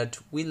 but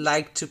we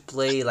like to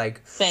play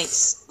like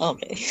thanks.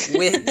 Okay.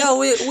 we no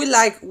we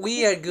like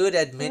we are good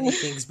at many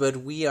things, but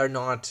we are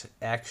not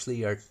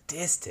actually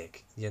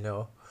artistic, you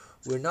know.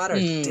 We're not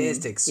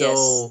artistic, Yes.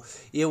 so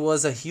it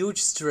was a huge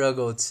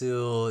struggle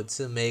to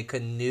make a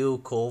new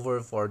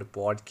cover for the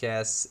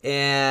podcast.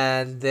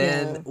 And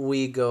then Yeah.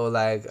 we go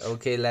like,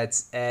 okay,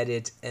 let's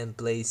edit and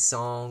play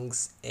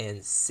songs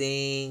and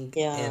sing,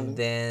 Yeah. and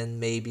then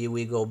maybe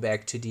we go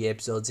back to the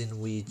episodes in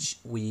which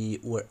we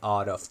were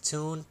out of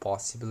tune,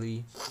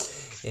 possibly.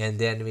 And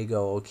then we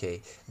go,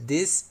 okay,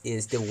 this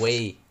is the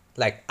way,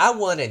 like I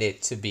wanted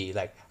it to be,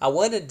 like I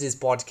wanted this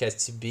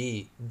podcast to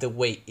be the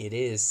way it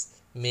is,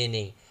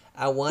 meaning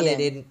I wanted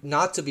Yeah. it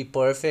not to be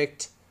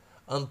perfect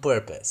on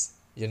purpose,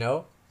 you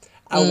know.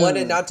 I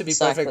wanted not to be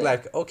perfect, Exactly.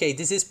 like, okay,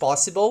 this is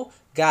possible,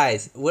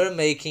 guys, we're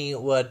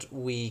making what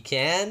we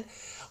can.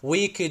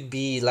 We could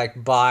be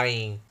like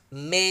buying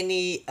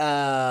many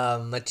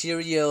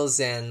materials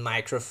and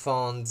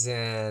microphones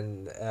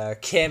and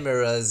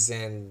cameras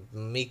and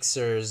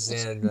mixers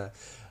and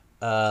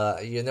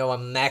you know, a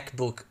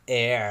MacBook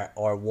Air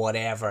or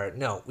whatever.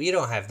 No, we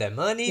don't have that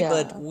money,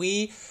 but Yeah.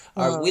 we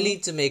are Uh, willing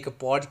to make a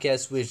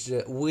podcast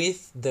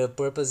with the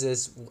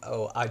purposes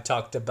I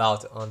talked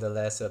about on the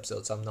last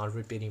episode. So I'm not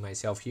repeating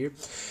myself here,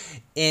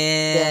 yeah.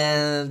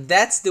 and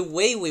that's the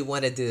way we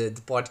wanted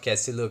the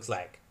podcast to look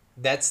like.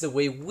 That's the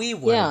way we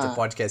wanted the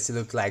Yeah. podcast to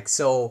look like.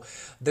 So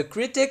the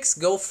critics,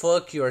 go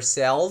fuck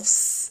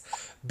yourselves,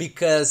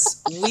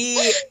 because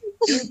we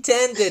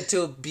intended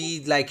to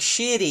be like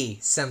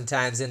shitty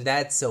sometimes, and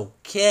that's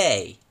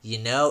okay. You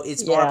know,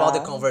 it's more about the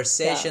Yeah. Yeah.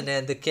 conversation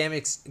and the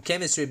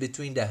chemistry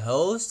between the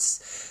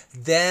hosts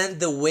than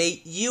the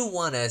way you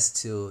want us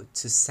to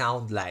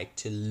sound like,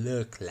 to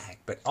look like.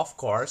 But of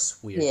course,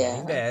 we are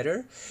getting Yeah.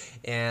 better,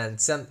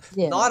 and some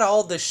Yeah. not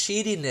all the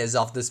shittiness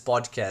of this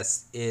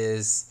podcast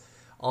is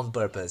on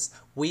purpose.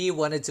 We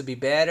wanted to be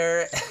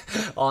better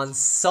on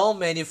so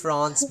many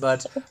fronts,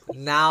 but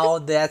now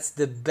that's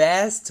the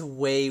best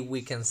way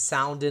we can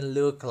sound and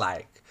look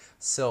like.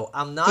 So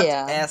I'm not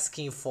Yeah.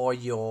 asking for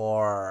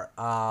your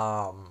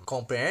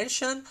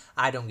comprehension.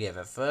 I don't give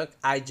a fuck.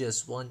 I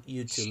just want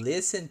you to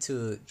listen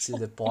to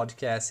the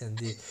podcast and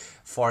the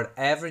for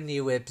every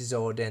new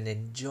episode and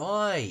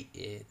enjoy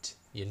it.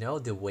 You know,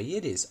 the way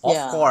it is. Of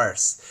Yeah.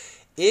 course,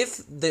 if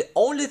the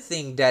only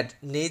thing that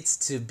needs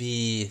to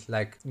be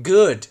like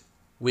good,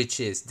 which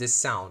is the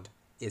sound,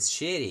 is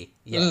shitty,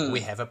 yeah, we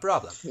Mm. have a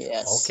problem.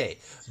 Yes. Okay,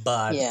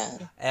 but Yeah.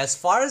 as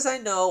far as I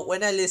know,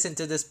 when I listen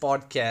to this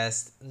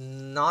podcast,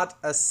 not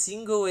a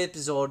single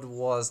episode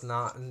was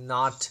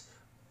not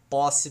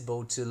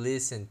possible to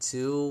listen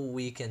to.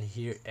 We can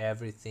hear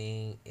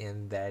everything,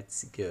 and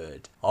that's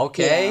good. Yeah.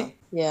 Okay.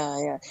 Yeah.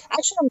 Yeah.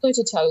 Actually, I'm going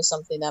to tell you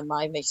something that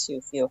might makes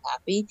you feel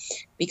happy,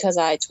 because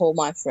I told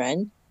my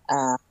friend,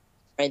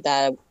 right,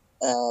 that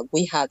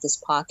we have this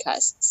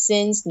podcast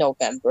since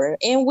November,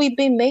 and we've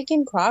been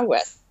making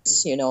progress.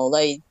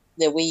 Like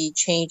that we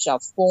changed our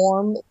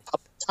form a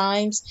couple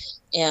times,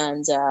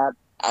 and our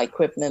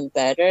equipment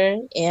better,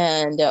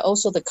 and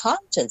also the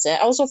contents. I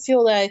also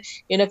feel that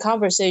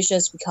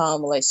conversations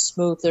become like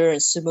smoother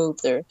and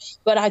smoother.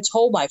 But I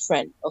told my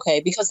friend,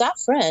 okay, because that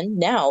friend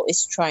now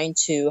is trying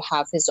to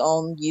have his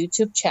own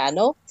YouTube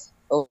channel,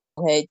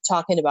 okay,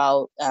 talking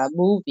about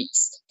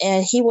movies.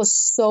 And he was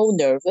so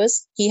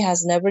nervous. He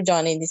has never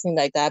done anything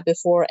like that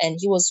before. And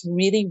he was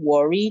really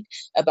worried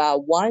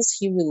about once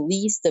he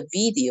released the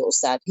videos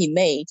that he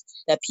made,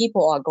 that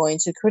people are going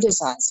to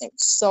criticize him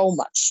so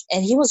much.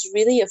 And he was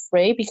really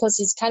afraid because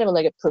he's kind of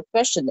like a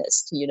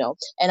perfectionist.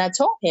 And I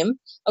told him,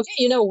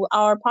 okay,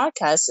 our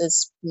podcast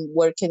is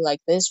working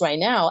like this right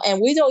now,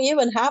 and we don't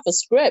even have a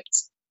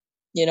script.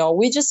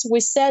 We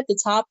set the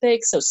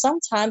topic, so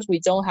sometimes we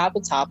don't have a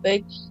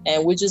topic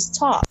and we just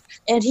talk.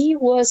 And he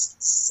was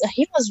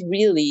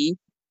really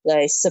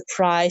like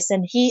surprised,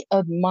 and he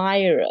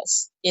admires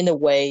us in a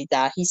way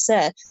that he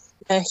said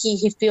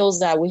he feels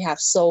that we have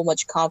so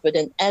much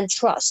confidence and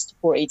trust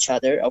for each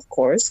other, of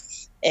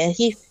course. And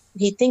he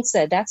thinks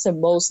that that's the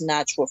most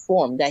natural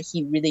form, that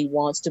he really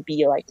wants to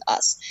be like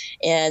us.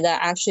 And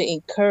that actually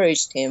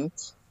encouraged him,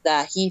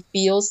 that he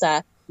feels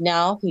that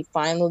now he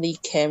finally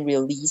can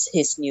release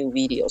his new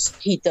videos.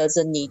 He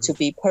doesn't need to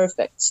be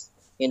perfect.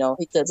 He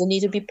doesn't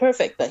need to be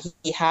perfect, but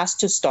he has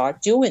to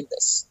start doing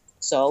this.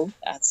 So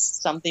that's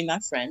something my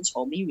friend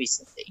told me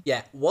recently.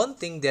 Yeah, one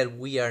thing that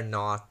we are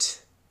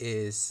not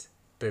is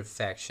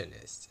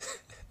perfectionist.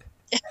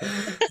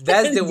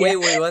 That's the Yeah, way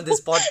we want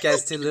this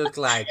podcast to look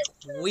like.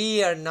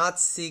 We are not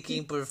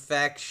seeking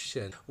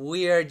perfection.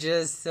 We are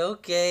just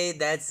okay.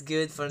 That's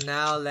good for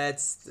now.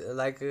 Let's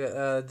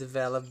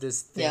develop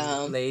this thing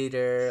yeah,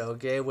 later.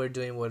 Okay, we're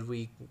doing what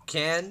we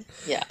can,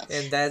 yeah,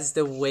 and that's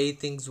the way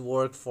things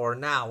work for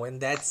now.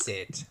 And that's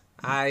it.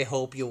 I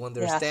hope you yeah,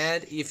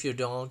 understand. If you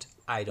don't,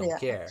 I don't yeah.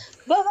 care.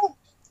 But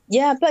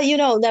yeah, but you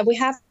know that we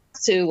have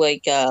to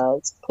like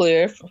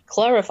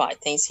clarify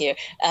things here.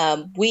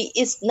 We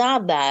It's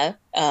not that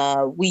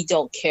we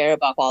don't care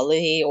about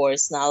quality, or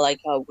it's not like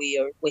we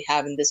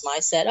having this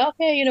mindset.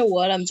 Okay, you know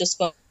what? I'm just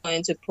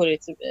going to put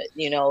it,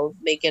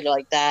 make it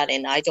like that,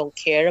 and I don't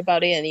care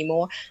about it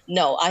anymore.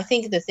 No, I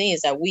think the thing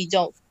is that we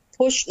don't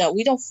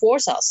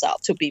force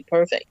ourselves to be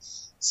perfect,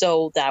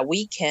 so that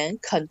we can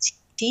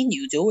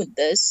continue doing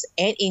this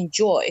and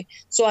enjoy.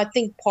 So I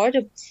think part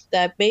of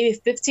that, maybe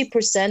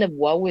 50% of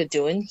what we're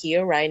doing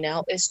here right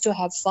now, is to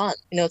have fun,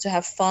 to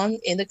have fun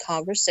in the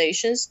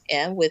conversations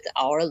and with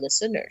our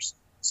listeners.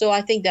 So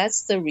I think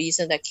that's the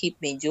reason that keep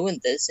me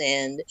doing this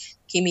and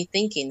keep me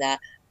thinking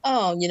that,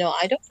 oh,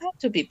 I don't have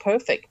to be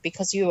perfect,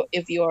 because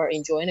if you are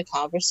enjoying a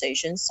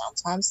conversation,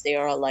 sometimes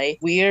there are like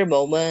weird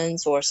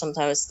moments, or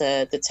sometimes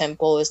the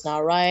tempo is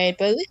not right,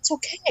 but it's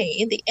okay.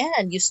 In the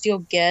end, you still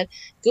get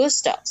good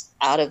stuff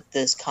out of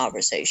this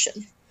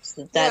conversation.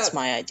 So Yeah, that's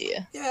my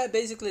idea. yeah,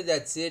 basically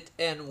that's it.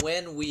 And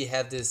when we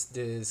have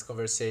these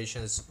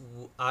conversations,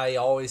 I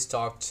always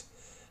talked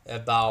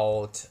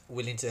about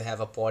willing to have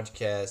a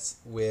podcast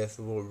with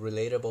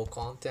relatable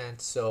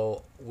content.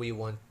 So we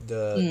want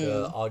the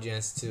Mm.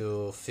 audience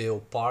to feel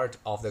part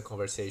of the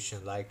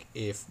conversation, like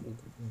if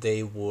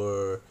they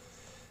were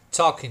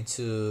talking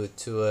to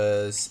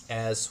us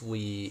as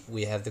we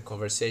have the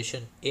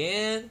conversation.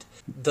 And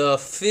the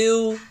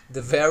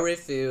very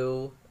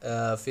few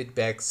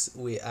feedbacks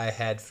I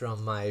had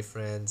from my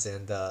friends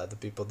and the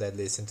people that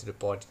listen to the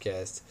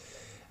podcast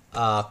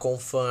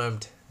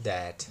confirmed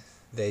that.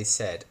 They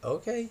said,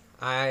 okay,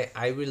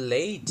 I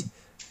relate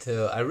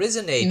I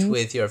resonate Mm.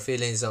 with your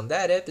feelings on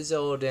that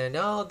episode, and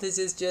oh, this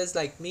is just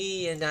like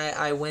me, and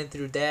I went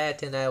through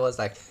that, and I was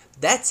like,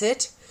 that's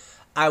it.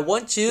 I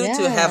want you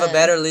to have a Yeah.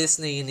 better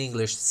listening in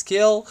English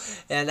skill,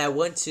 and I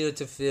want you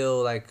to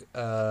feel like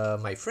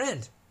my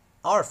friend,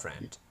 our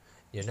friend,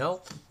 you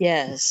know?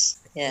 Yes.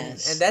 And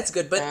Yes. that's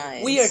good.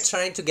 But we are Nice.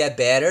 trying to get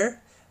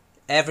better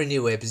every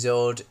new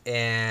episode,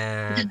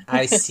 and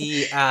I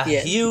see Yeah.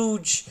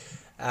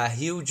 a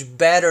huge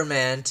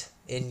betterment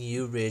in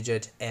you,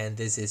 Bridget, and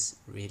this is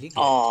really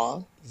good. Aw.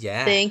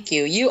 Yeah. Thank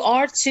you. You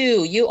are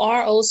too. You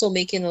are also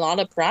making a lot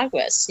of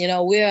progress.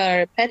 We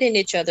are patting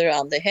each other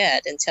on the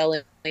head and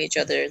telling each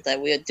other that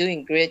we are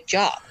doing great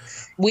job.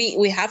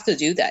 We have to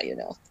do that.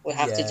 We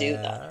have to do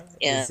that.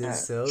 Yeah, this is Yeah.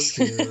 so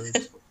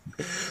good.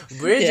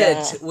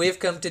 Bridget, Yeah. we've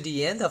come to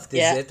the end of this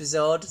Yeah.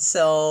 episode,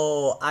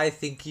 so I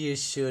think you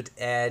should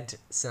add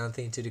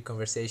something to the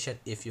conversation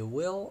if you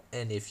will,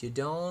 and if you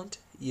don't,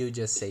 you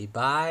just say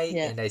bye,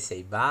 Yeah. and I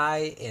say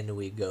bye, and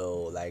we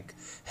go like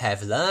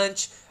have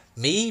lunch.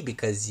 Me,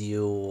 because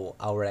you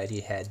already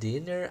had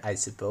dinner, I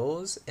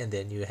suppose, and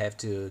then you have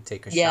to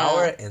take a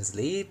shower Yeah. and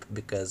sleep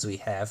because we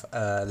have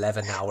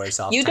 11 hours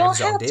of You time don't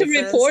zone have to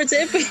difference. report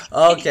every.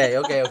 Okay,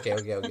 okay, okay,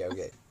 okay, okay,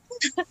 okay.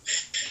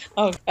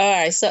 Oh, all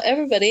right. So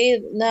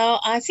everybody, now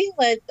I feel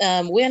like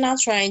we're not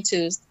trying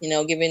to,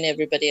 giving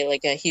everybody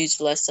like a huge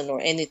lesson or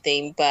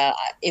anything, but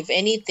if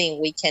anything,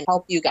 we can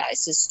help you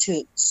guys is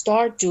to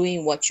start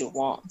doing what you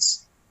want.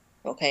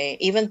 Okay,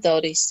 even though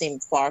they seem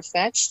far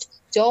fetched,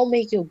 don't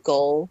make your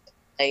goal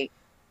like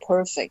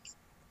perfect.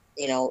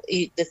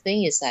 The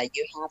thing is that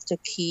you have to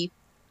keep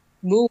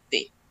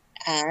moving,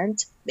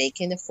 and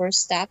making the first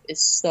step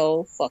is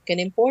so fucking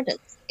important.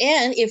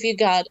 And if you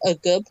got a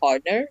good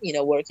partner,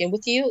 working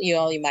with you,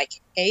 in my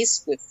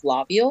case with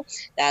Flavio,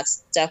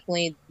 that's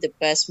definitely the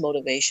best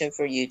motivation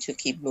for you to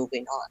keep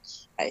moving on.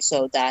 Right.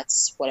 So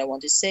that's what I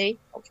want to say.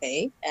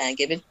 Okay. And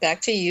give it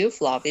back to you,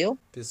 Flavio.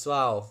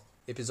 Pessoal,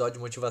 episódio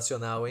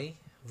motivacional, hein?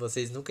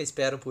 Vocês nunca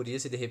esperam por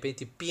isso e de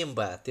repente,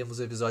 pimba, temos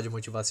um episódio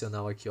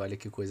motivacional aqui. Olha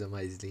que coisa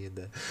mais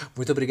linda.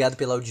 Muito obrigado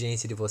pela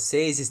audiência de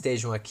vocês.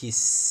 Estejam aqui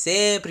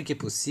sempre que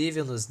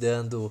possível, nos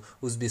dando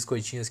os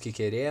biscoitinhos que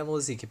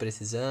queremos e que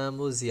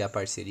precisamos, e a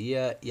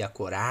parceria e a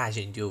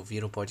coragem de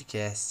ouvir um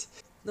podcast.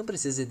 Não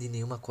precisa de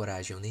nenhuma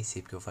coragem, eu nem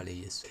sei porque eu falei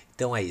isso.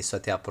 Então é isso,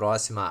 até a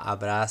próxima.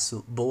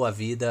 Abraço, boa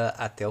vida,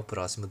 até o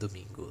próximo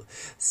domingo.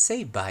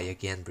 Say bye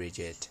again,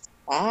 Bridget.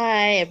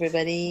 Bye,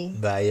 everybody.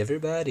 Bye,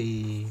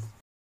 everybody.